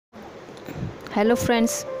Hello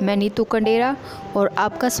friends, मैं नीतू कंडेरा और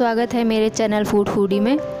आपका स्वागत है मेरे चैनल फूडी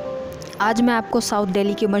में। आज मैं आपको साउथ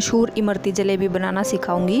दिल्ली की मशहूर इमरती जलेबी बनाना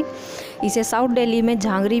सिखाऊंगी। इसे साउथ दिल्ली में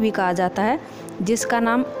झांगरी भी कहा जाता है, जिसका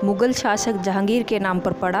नाम मुग़ल शासक जहांगीर के नाम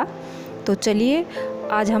पर पड़ा। तो चलिए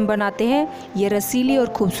आज हम बनाते हैं ये रसीली और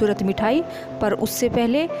खूबसूरत मिठाई। पर उससे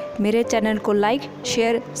पहले मेरे चैनल को लाइक,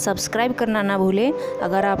 शेयर, सब्सक्राइब करना ना भूलें।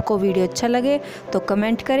 अगर आपको वीडियो अच्छा लगे तो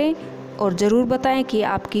कमेंट करें और ज़रूर बताएं कि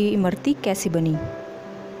आपकी इमरती कैसी बनी।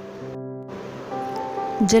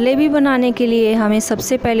 जलेबी बनाने के लिए हमें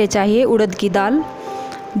सबसे पहले चाहिए उड़द की दाल,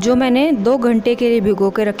 जो मैंने 2 घंटे के लिए भिगो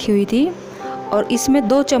के रखी हुई थी। और इसमें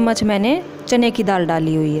 2 चम्मच मैंने चने की दाल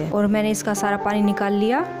डाली हुई है और मैंने इसका सारा पानी निकाल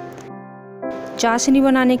लिया। चाशनी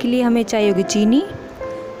बनाने के लिए हमें चाहिए होगी चीनी।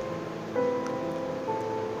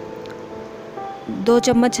 2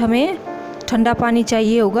 चम्मच हमें ठंडा पानी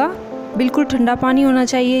चाहिए होगा, बिल्कुल ठंडा पानी होना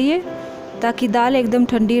चाहिए ये, ताकि दाल एकदम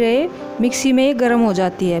ठंडी रहे। मिक्सी में ये गर्म हो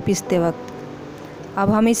जाती है पीसते वक्त। अब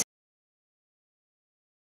हम इस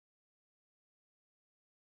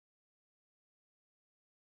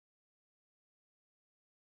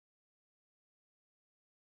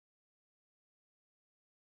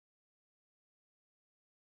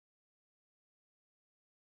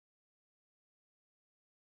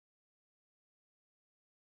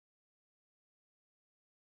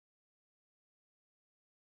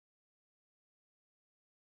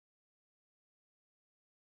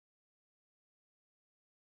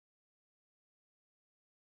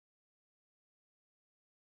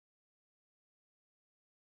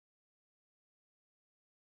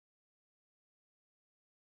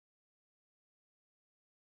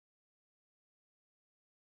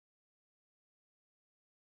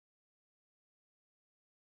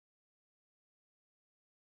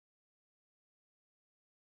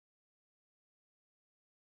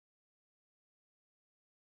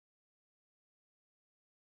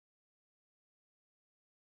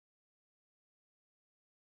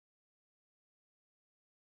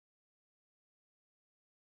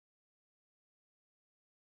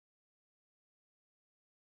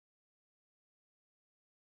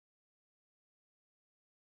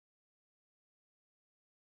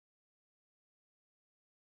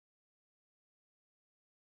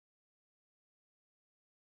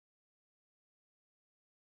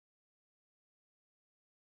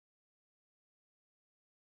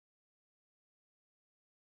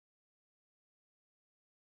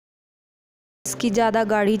इसकी ज़्यादा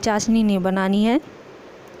गाढ़ी चाशनी नहीं बनानी है।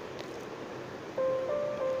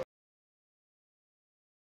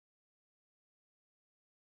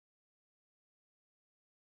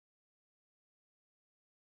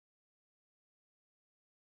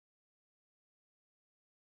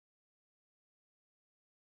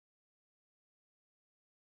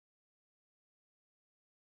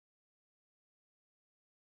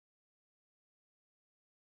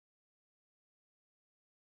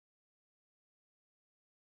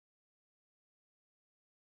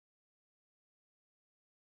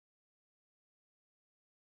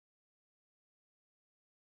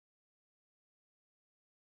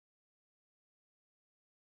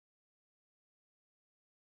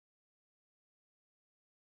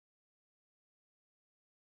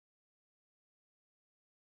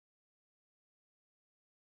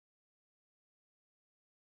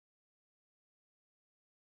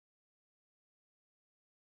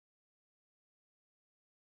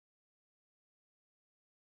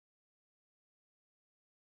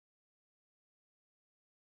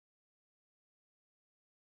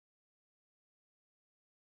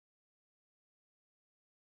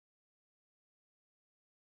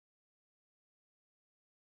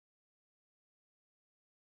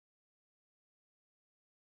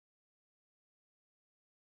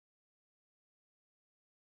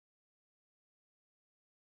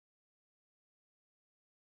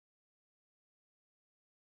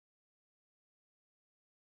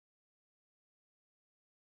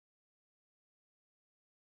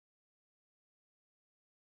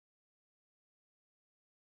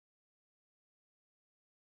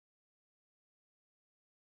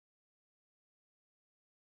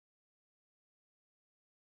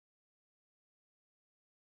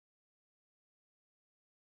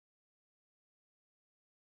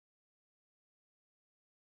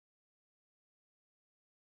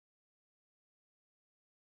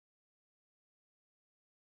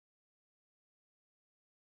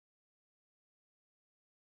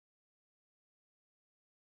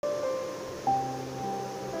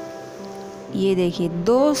 ये देखिए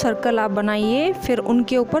 2 सर्कल आप बनाइए, फिर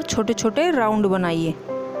उनके ऊपर छोटे छोटे राउंड बनाइए।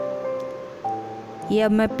 ये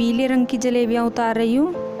अब मैं पीले रंग की जलेबियाँ उतार रही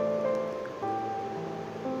हूँ।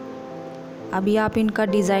 अभी आप इनका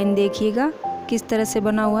डिज़ाइन देखिएगा किस तरह से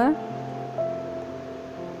बना हुआ है।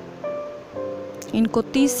 इनको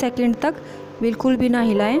 30 सेकंड तक बिल्कुल भी ना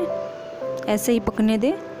हिलाएं, ऐसे ही पकने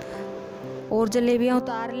दें। और जलेबियाँ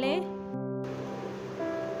उतार लें।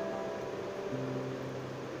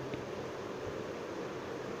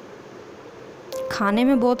 खाने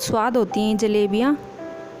में बहुत स्वाद होती हैं जलेबियाँ।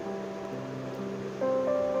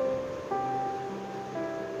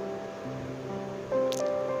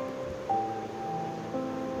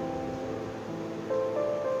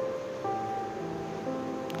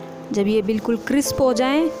 जब ये बिल्कुल क्रिस्प हो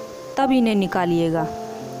जाएं तब इन्हें निकालिएगा।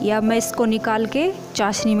 या मैं इसको निकाल के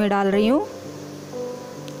चाशनी में डाल रही हूँ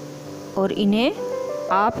और इन्हें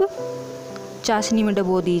आप चाशनी में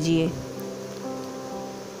डुबो दीजिए।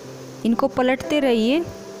 इनको पलटते रहिए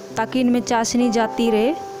ताकि इनमें चाशनी जाती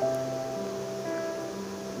रहे।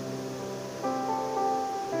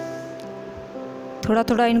 थोड़ा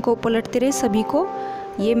थोड़ा इनको पलटते रहे सभी को।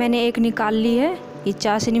 ये मैंने एक निकाल ली है, ये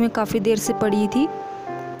चाशनी में काफ़ी देर से पड़ी थी।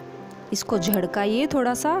 इसको झड़काइए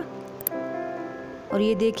थोड़ा सा और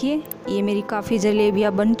ये देखिए ये मेरी काफ़ी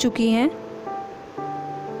जलेबियाँ बन चुकी हैं।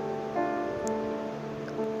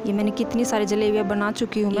 ये मैंने कितनी सारी जलेबियाँ बना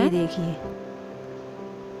चुकी हूँ मैं। ये देखिए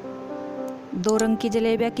 2 रंग की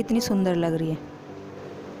जलेबियाँ कितनी सुंदर लग रही है।